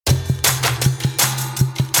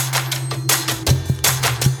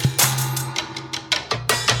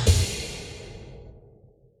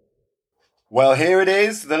Well, here it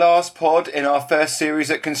is, the last pod in our first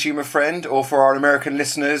series at Consumer Friend, or for our American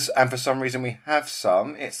listeners, and for some reason we have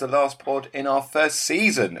some, it's the last pod in our first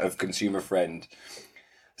season of Consumer Friend.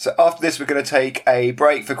 So after this, we're going to take a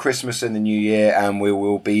break for Christmas and the New Year, and we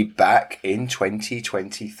will be back in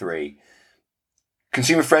 2023.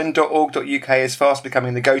 Consumerfriend.org.uk is fast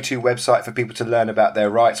becoming the go-to website for people to learn about their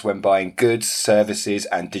rights when buying goods, services,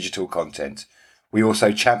 and digital content. We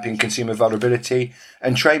also champion consumer vulnerability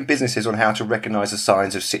and train businesses on how to recognise the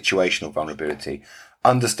signs of situational vulnerability,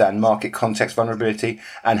 understand market context vulnerability,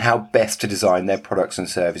 and how best to design their products and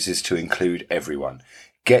services to include everyone.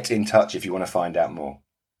 Get in touch if you want to find out more.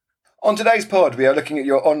 On today's pod, we are looking at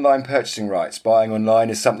your online purchasing rights. Buying online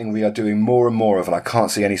is something we are doing more and more of, and I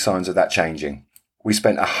can't see any signs of that changing. We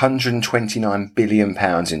spent £129 billion in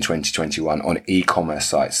 2021 on e-commerce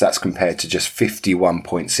sites. That's compared to just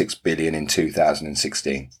 £51.6 billion in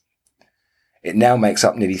 2016. It now makes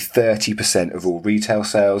up nearly 30% of all retail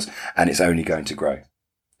sales, and it's only going to grow.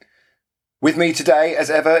 With me today,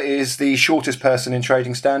 as ever, is the shortest person in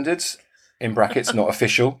trading standards, in brackets, not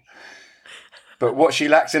official. But what she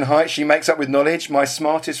lacks in height, she makes up with knowledge. My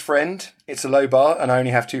smartest friend. It's a low bar, and I only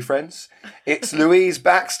have two friends. It's Louise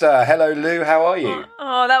Baxter. Hello, Lou. How are you?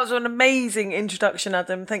 Oh, that was an amazing introduction,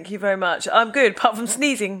 Adam. Thank you very much. I'm good, apart from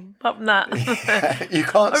sneezing. Apart from that, you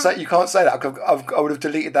can't say that. I would have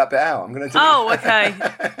deleted that bit out. I'm going to. Oh, okay.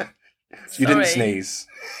 You didn't sneeze.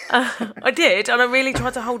 I did, and I really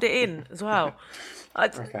tried to hold it in as well.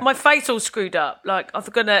 My face all screwed up, like I'm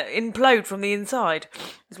going to implode from the inside,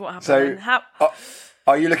 is what happened. So,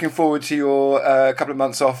 are you looking forward to your couple of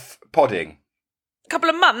months off podding? Couple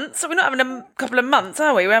of months? We're not having a couple of months,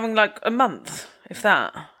 are we? We're having like a month, if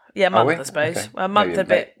that. Yeah, a month, I suppose. Okay. Well, a month and a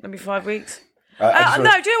bit, maybe 5 weeks. No, do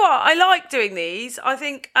you know what? I like doing these. I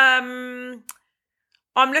think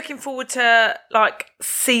I'm looking forward to like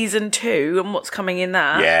season 2 and what's coming in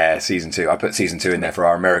that. Yeah, season 2. I put season 2 in there for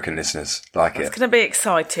our American listeners. That's going to be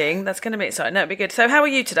exciting. No, it'll be good. So how are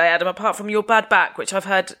you today, Adam, apart from your bad back, which I've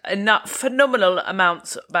heard phenomenal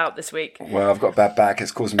amounts about this week? Well, I've got a bad back.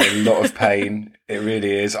 It's causing me a lot of pain. It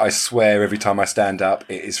really is. I swear every time I stand up,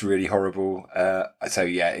 it is really horrible. So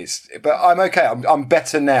yeah, but I'm okay. I'm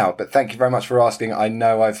better now, but thank you very much for asking. I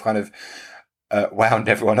know I've kind of wound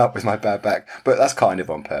everyone up with my bad back, but that's kind of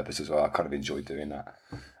on purpose as well. I kind of enjoyed doing that.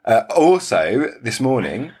 Also, this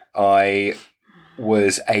morning, I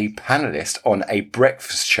was a panellist on a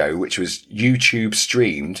breakfast show, which was YouTube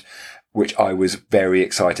streamed, which I was very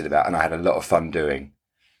excited about, and I had a lot of fun doing.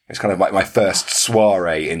 It's kind of like my first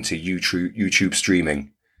soiree into YouTube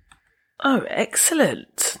streaming. Oh,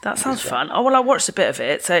 excellent. That sounds fun. Oh, well, I watched a bit of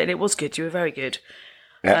it, and it was good. You were very good.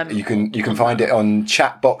 Yeah, you can find it on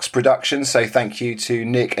Chatbox Productions. So thank you to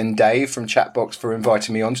Nick and Dave from Chatbox for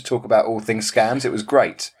inviting me on to talk about all things scams. It was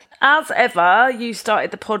great. As ever, you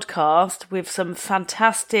started the podcast with some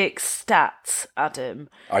fantastic stats, Adam.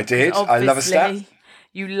 I did. I love a stat.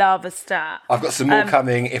 You love a stat. I've got some more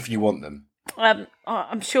coming if you want them.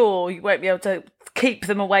 I'm sure you won't be able to keep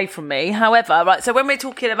them away from me. However, right, so when we're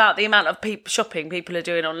talking about the amount of shopping people are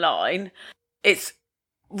doing online, it's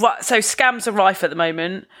right, so scams are rife at the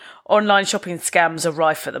moment. Online shopping scams are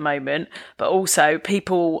rife at the moment, but also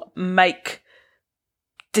people make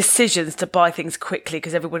decisions to buy things quickly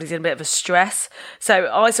because everybody's in a bit of a stress. So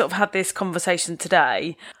I sort of had this conversation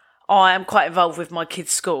today. I am quite involved with my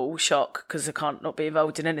kids' school, shock, because I can't not be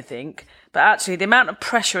involved in anything. But actually, the amount of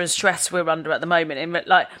pressure and stress we're under at the moment,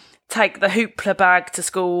 like take the hoopla bag to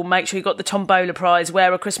school, make sure you got the tombola prize,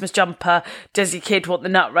 wear a Christmas jumper, does your kid want the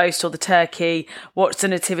nut roast or the turkey, what's the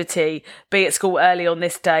nativity, be at school early on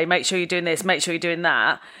this day, make sure you're doing this, make sure you're doing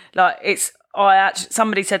that.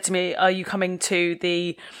 Somebody said to me, are you coming to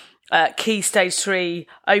the Key Stage 3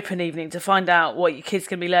 open evening to find out what your kid's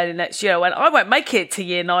going to be learning next year? I won't make it to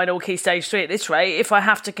Year 9 or Key Stage 3 at this rate if I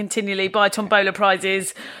have to continually buy tombola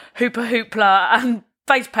prizes, hoopla and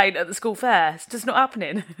face paint at the school fair. It's just not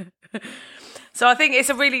happening. So I think it's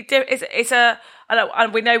a really,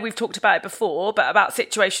 and we know we've talked about it before, but about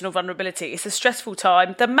situational vulnerability. It's a stressful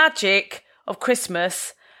time. The magic of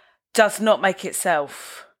Christmas does not make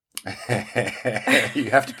itself.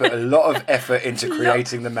 You have to put a lot of effort into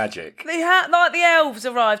creating the magic. Like the elves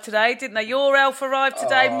arrived today, didn't they? Your elf arrived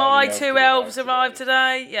today. My 2 elves arrived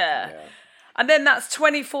today. Yeah. And then that's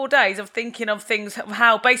 24 days of thinking of things,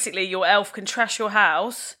 how basically your elf can trash your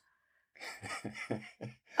house.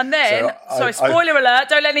 And then, spoiler alert,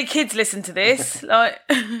 don't let any kids listen to this.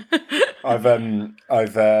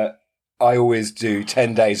 I always do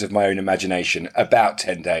 10 days of my own imagination, about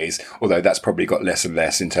 10 days, although that's probably got less and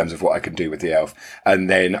less in terms of what I can do with the elf. And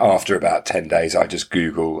then after about 10 days, I just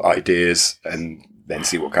Google ideas and then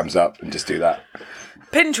see what comes up and just do that.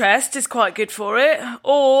 Pinterest is quite good for it.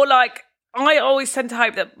 Or like, I always tend to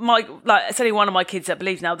hope that it's only one of my kids that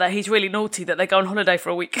believes now that he's really naughty, that they go on holiday for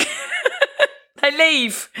a week. They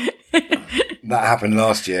leave. That happened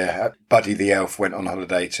last year. Buddy the elf went on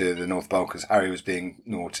holiday to the North Pole because Harry was being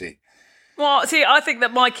naughty. Well, see, I think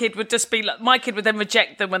that my kid would just be like, my kid would then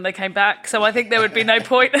reject them when they came back. So I think there would be no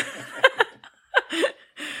point.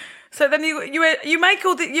 So then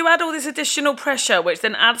you add all this additional pressure, which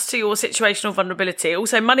then adds to your situational vulnerability.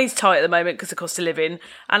 Also, money's tight at the moment because of cost of living,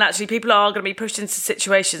 and actually people are going to be pushed into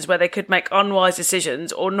situations where they could make unwise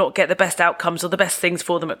decisions or not get the best outcomes or the best things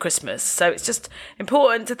for them at Christmas. So it's just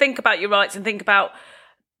important to think about your rights and think about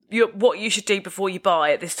what you should do before you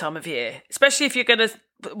buy at this time of year, especially if you're going to,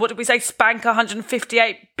 what did we say, spank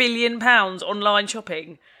 £158 billion online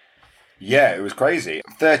shopping. Yeah, it was crazy.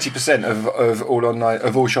 30% of all online,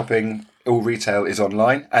 of all shopping, all retail is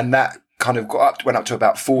online, and that kind of went up to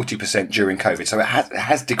about 40% during COVID. So it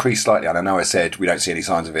has decreased slightly. And I know I said we don't see any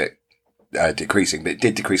signs of it decreasing, but it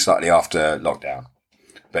did decrease slightly after lockdown.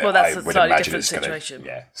 But well, that's a slightly different situation.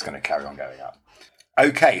 It's going to carry on going up.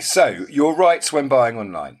 Okay, so your rights when buying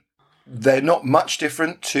online, they're not much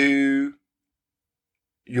different to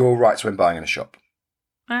your rights when buying in a shop.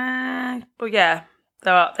 Well, yeah,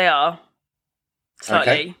 they are.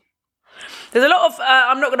 Slightly. Okay. There's a lot of,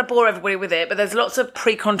 I'm not going to bore everybody with it, but there's lots of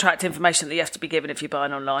pre-contract information that you have to be given if you're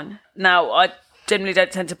buying online. Now, I generally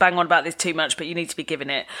don't tend to bang on about this too much, but you need to be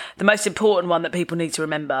given it. The most important one that people need to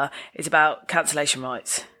remember is about cancellation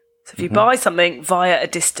rights. So if you buy something via a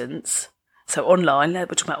distance, so online, we're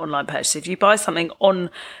talking about online purchase, if you buy something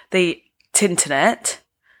on the Tinternet,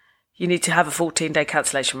 you need to have a 14-day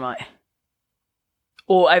cancellation right.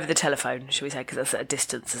 Or over the telephone, should we say, because that's at a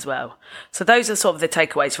distance as well. So those are sort of the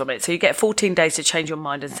takeaways from it. So you get 14 days to change your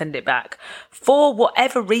mind and send it back. For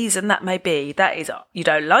whatever reason that may be, that is, you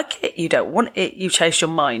don't like it, you don't want it, you change your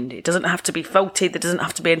mind. It doesn't have to be faulty, there doesn't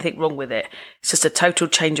have to be anything wrong with it. It's just a total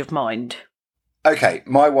change of mind. Okay,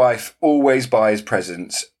 my wife always buys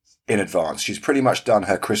presents in advance. She's pretty much done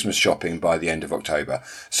her Christmas shopping by the end of October.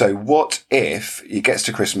 So what if it gets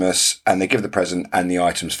to Christmas and they give the present and the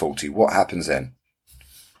item's faulty? What happens then?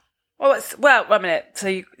 Well, wait a minute.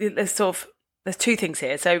 So there's two things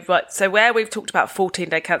here. So where we've talked about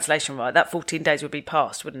 14-day cancellation right, that 14 days would be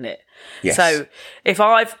passed, wouldn't it? Yes. So if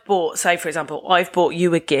I've bought, say for example, I've bought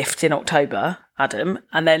you a gift in October, Adam,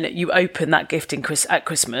 and then you open that gift at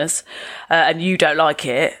Christmas, and you don't like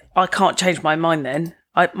it, I can't change my mind then.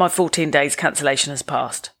 My 14 days cancellation has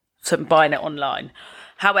passed. So I'm buying it online.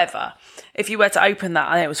 However, if you were to open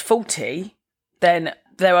that and it was faulty, then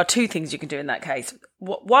there are two things you can do in that case.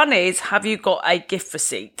 One is, have you got a gift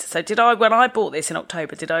receipt? So when I bought this in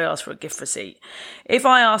October, did I ask for a gift receipt? If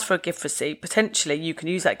I ask for a gift receipt, potentially you can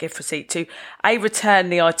use that gift receipt to return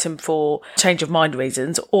the item for change of mind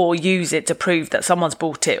reasons, or use it to prove that someone's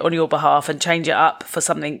bought it on your behalf and change it up for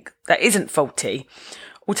something that isn't faulty.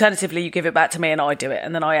 Alternatively, you give it back to me and I do it,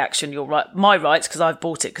 and then I action my rights because I've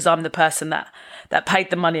bought it, because I'm the person that paid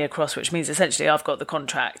the money across, which means essentially I've got the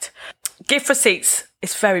contract. Gift receipts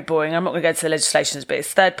is very boring. I'm not going to go into the legislations, but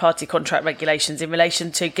it's third-party contract regulations in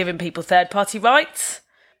relation to giving people third-party rights.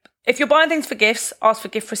 If you're buying things for gifts, ask for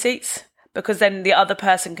gift receipts, because then the other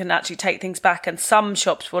person can actually take things back. And some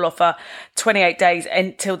shops will offer 28 days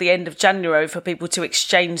until the end of January for people to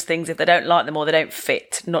exchange things if they don't like them or they don't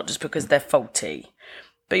fit, not just because they're faulty.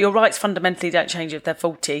 But your rights fundamentally don't change if they're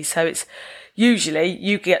faulty. So it's usually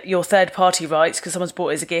you get your third-party rights because someone's bought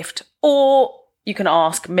it as a gift, or you can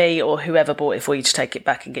ask me or whoever bought it for you to take it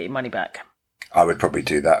back and get your money back. I would probably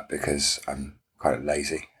do that because I'm kind of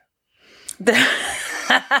lazy.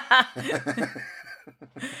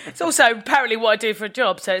 It's also apparently what I do for a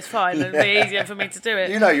job, so it's fine. It'll be easier for me to do it.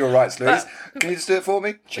 You know your rights, Louise. Can you just do it for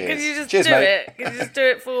me? Cheers. Can you just Cheers, do mate. it? Can you just do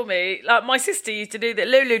it for me? Like my sister used to do that.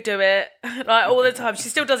 Lulu do it like all the time. She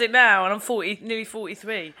still does it now, and I'm nearly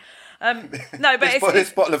 43. No, but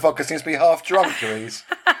this bottle of vodka seems to be half drunk, Louise.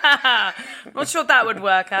 I'm not sure that would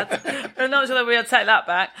work, Ad. I'm not sure that we'll take that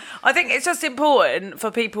back. I think it's just important for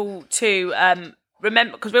people to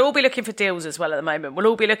remember, because we'll all be looking for deals as well at the moment. We'll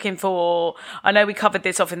all be looking for, I know we covered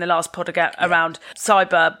this off in the last pod around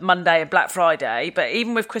Cyber Monday and Black Friday, but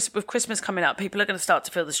even with Christmas coming up, people are going to start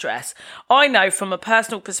to feel the stress. I know from a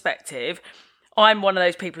personal perspective, I'm one of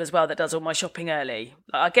those people as well that does all my shopping early.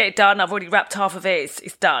 Like, I get it done. I've already wrapped half of it.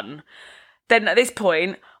 It's done. Then at this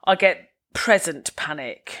point, I get present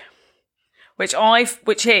panic, which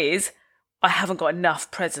is I haven't got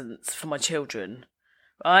enough presents for my children,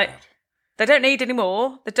 right? They don't need any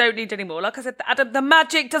more. Like I said, Adam, the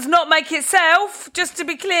magic does not make itself, just to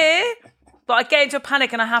be clear. But I get into a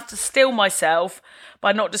panic and I have to still myself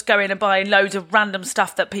by not just going and buying loads of random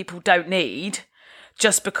stuff that people don't need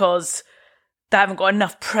just because they haven't got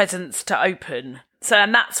enough presents to open. So,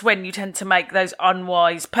 and that's when you tend to make those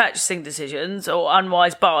unwise purchasing decisions or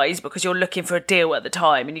unwise buys because you're looking for a deal at the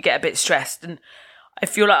time and you get a bit stressed. And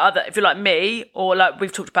if you're like me, or like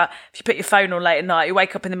we've talked about, if you put your phone on late at night, you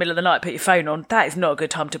wake up in the middle of the night, put your phone on, that is not a good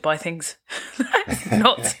time to buy things. That's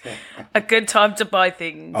not a good time to buy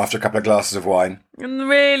things. After a couple of glasses of wine.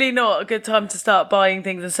 Really not a good time to start buying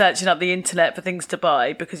things and searching up the internet for things to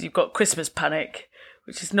buy because you've got Christmas panic,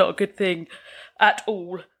 which is not a good thing at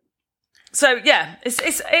all. So yeah, there's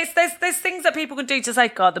things that people can do to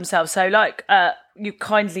safeguard themselves. So like you're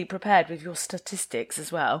kindly prepared with your statistics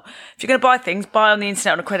as well. If you're going to buy things, buy on the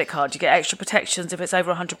internet on a credit card. You get extra protections if it's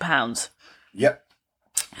over £100. Yep.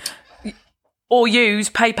 Or use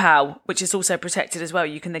PayPal, which is also protected as well.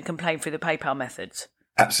 You can then complain through the PayPal methods.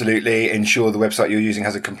 Absolutely. Ensure the website you're using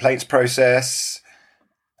has a complaints process.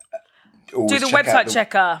 Do the website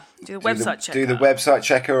checker. Do the website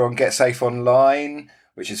checker on Get Safe Online,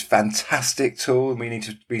 which is a fantastic tool, and we need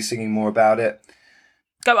to be singing more about it.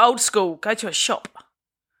 Go old school. Go to a shop.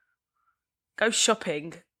 Go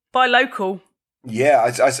shopping. Buy local. Yeah,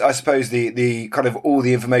 I suppose the kind of all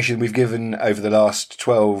the information we've given over the last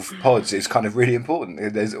 12 pods is kind of really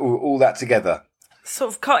important. There's all that together.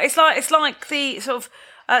 Sort of, it's like the sort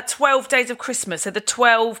of 12 days of Christmas. So the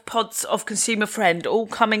 12 pods of Consumer Friend all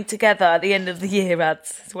coming together at the end of the year.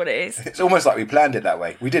 That's what it is. It's almost like we planned it that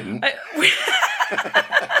way. We didn't.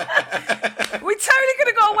 We totally could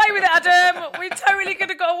have got away with it, Adam. We totally could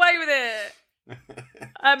have got away with it.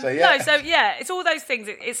 It's all those things.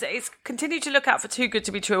 It's continue to look out for too good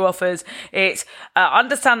to be true offers. It's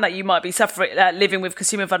understand that you might be suffering, living with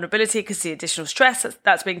consumer vulnerability because the additional stress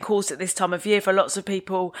that's being caused at this time of year for lots of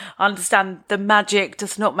people. Understand the magic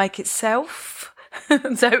does not make itself.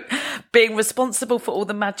 So being responsible for all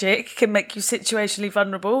the magic can make you situationally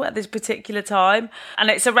vulnerable at this particular time. And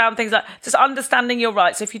it's around things like just understanding your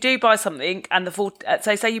rights. So if you do buy something and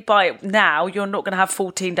say you buy it now, you're not going to have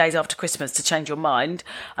 14 days after Christmas to change your mind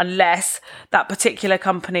unless that particular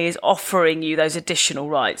company is offering you those additional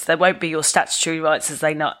rights. They won't be your statutory rights as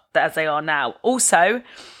they are now. Also,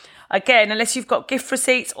 again, unless you've got gift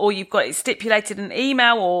receipts or you've got it stipulated in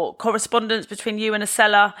email or correspondence between you and a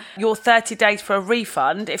seller, your 30 days for a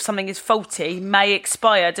refund, if something is faulty, may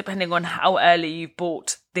expire depending on how early you've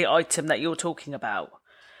bought the item that you're talking about.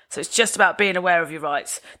 So it's just about being aware of your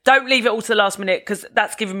rights. Don't leave it all to the last minute because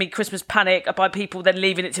that's giving me Christmas panic by people then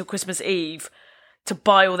leaving it till Christmas Eve to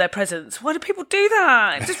buy all their presents. Why do people do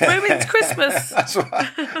that? It just ruins Christmas. That's why.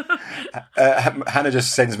 Hannah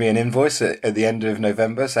just sends me an invoice at the end of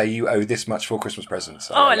November, say you owe this much for Christmas presents.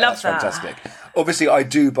 So, I love that. That's fantastic. Obviously, I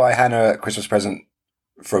do buy Hannah a Christmas present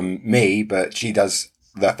from me, but she does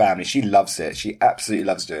the family. She loves it. She absolutely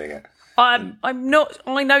loves doing it. I'm not.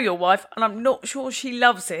 I know your wife, and I'm not sure she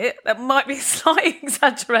loves it. That might be a slight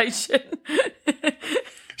exaggeration.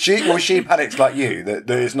 She panics like you that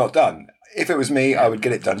it's not done. If it was me, I would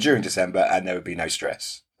get it done during December and there would be no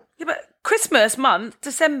stress. Yeah, but Christmas month,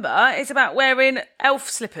 December, is about wearing elf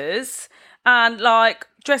slippers and like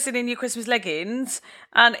dressing in your Christmas leggings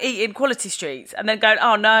and eating Quality Streets and then going,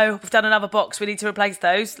 oh no, we've done another box, we need to replace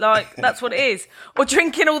those. Like, that's what it is. Or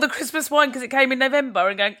drinking all the Christmas wine because it came in November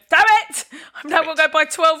and going, damn it, I'm now going to go buy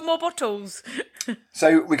 12 more bottles.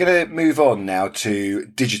 So we're going to move on now to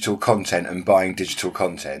digital content and buying digital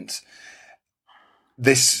content.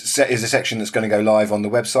 This is a section that's going to go live on the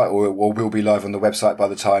website or will be live on the website by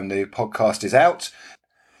the time the podcast is out.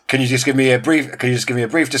 Can you just give me a brief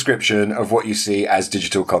description of what you see as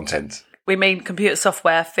digital content? We mean computer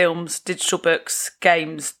software, films, digital books,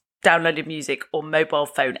 games, downloaded music or mobile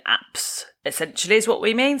phone apps, essentially is what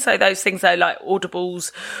we mean. So those things though, like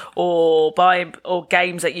audibles or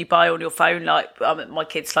games that you buy on your phone, like my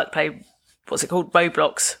kids like play what's it called,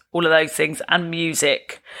 Roblox, all of those things, and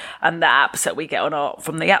music, and the apps that we get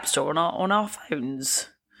from the App Store on our phones.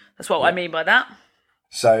 That's what I mean by that.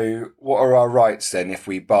 So, what are our rights then if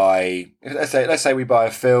we buy? Let's say we buy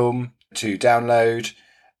a film to download,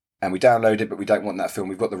 and we download it, but we don't want that film.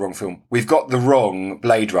 We've got the wrong film. We've got the wrong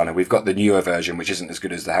Blade Runner. We've got the newer version, which isn't as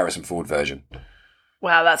good as the Harrison Ford version.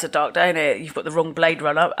 Wow, that's a dark day, isn't it? You've got the wrong Blade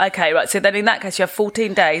Runner. Okay, right. So then in that case, you have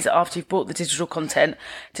 14 days after you've bought the digital content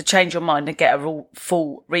to change your mind and get a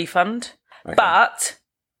full refund. Okay. But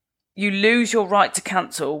you lose your right to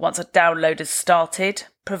cancel once a download has started,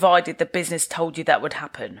 provided the business told you that would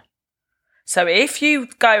happen. So if you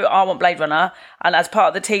go, I want Blade Runner, and as part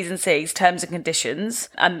of the T's and C's, terms and conditions,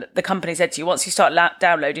 and the company said to you, once you start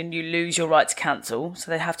downloading, you lose your right to cancel.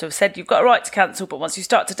 So they have to have said you've got a right to cancel, but once you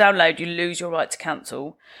start to download, you lose your right to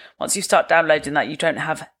cancel. Once you start downloading that, you don't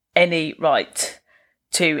have any right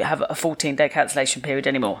to have a 14-day cancellation period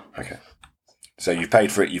anymore. Okay. So you've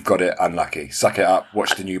paid for it, you've got it, unlucky. Suck it up,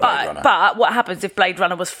 watch the new Blade Runner. But what happens if Blade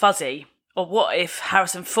Runner was fuzzy? Or what if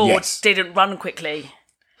Harrison Ford didn't run quickly?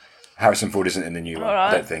 Harrison Ford isn't in the new one, right.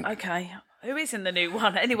 I don't think. Okay. Who is in the new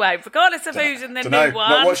one? Anyway, regardless of who's in the new one.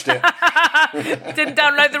 Not watched it. Didn't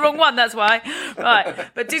download the wrong one, that's why. Right.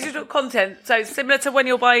 But digital content, so similar to when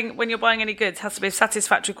you're buying any goods, has to be of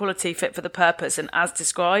satisfactory quality, fit for the purpose and as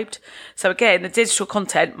described. So again, the digital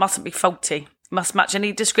content mustn't be faulty. Must match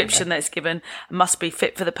any description that it's given and must be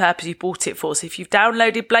fit for the purpose you bought it for. So if you've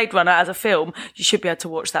downloaded Blade Runner as a film, you should be able to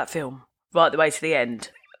watch that film right the way to the end.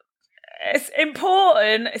 It's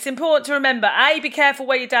important to remember, A, be careful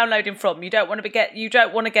where you're downloading from. You don't want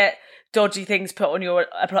to get dodgy things put on your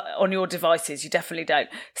devices. You definitely don't.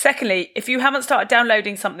 Secondly, if you haven't started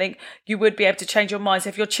downloading something, you would be able to change your mind. So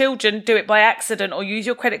if your children do it by accident or use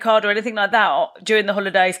your credit card or anything like that during the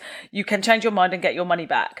holidays, you can change your mind and get your money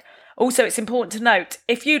back. Also, it's important to note,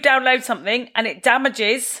 if you download something and it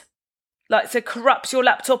damages, corrupts your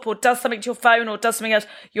laptop or does something to your phone or does something else,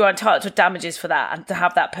 you are entitled to damages for that and to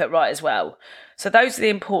have that put right as well. So those are the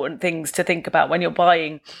important things to think about when you're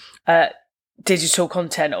buying digital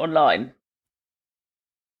content online.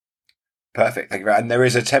 Perfect, thank you very much. And there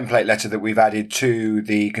is a template letter that we've added to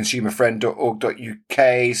the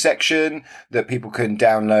consumerfriend.org.uk section that people can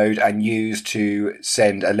download and use to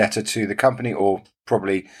send a letter to the company or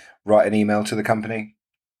probably write an email to the company.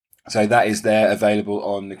 So that is there, available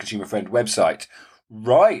on the Consumer Friend website.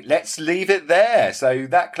 Right, let's leave it there. So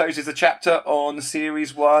that closes the chapter on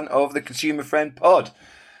Series 1 of the Consumer Friend Pod.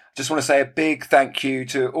 Just want to say a big thank you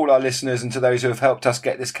to all our listeners and to those who have helped us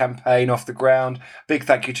get this campaign off the ground. Big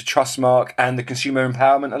thank you to Trustmark and the Consumer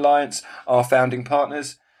Empowerment Alliance, our founding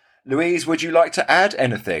partners. Louise, would you like to add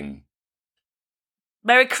anything?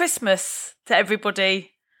 Merry Christmas to everybody.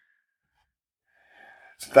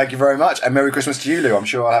 Thank you very much, and Merry Christmas to you, Lou. I'm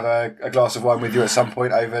sure I'll have a glass of wine with you at some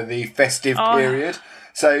point over the festive period.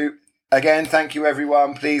 So, again, thank you,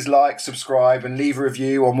 everyone. Please like, subscribe, and leave a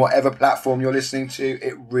review on whatever platform you're listening to.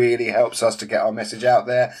 It really helps us to get our message out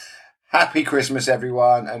there. Happy Christmas,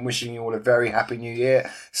 everyone, and wishing you all a very happy new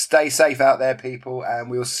year. Stay safe out there, people, and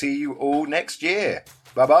we'll see you all next year.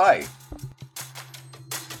 Bye-bye.